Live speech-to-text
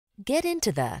Get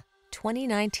into the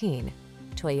 2019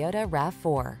 Toyota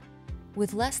RAV4.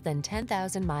 With less than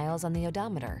 10,000 miles on the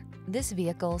odometer, this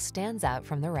vehicle stands out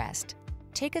from the rest.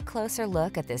 Take a closer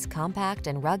look at this compact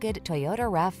and rugged Toyota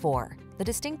RAV4, the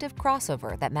distinctive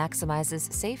crossover that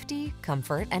maximizes safety,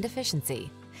 comfort, and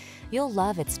efficiency. You'll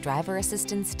love its driver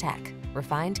assistance tech,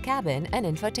 refined cabin, and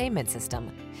infotainment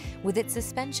system. With its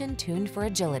suspension tuned for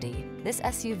agility, this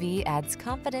SUV adds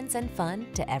confidence and fun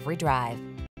to every drive.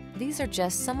 These are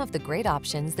just some of the great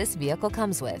options this vehicle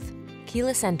comes with: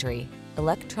 keyless entry,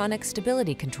 electronic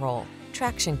stability control,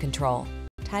 traction control,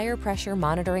 tire pressure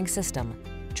monitoring system,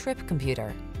 trip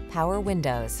computer, power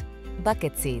windows,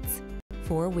 bucket seats,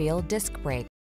 four-wheel disc brakes.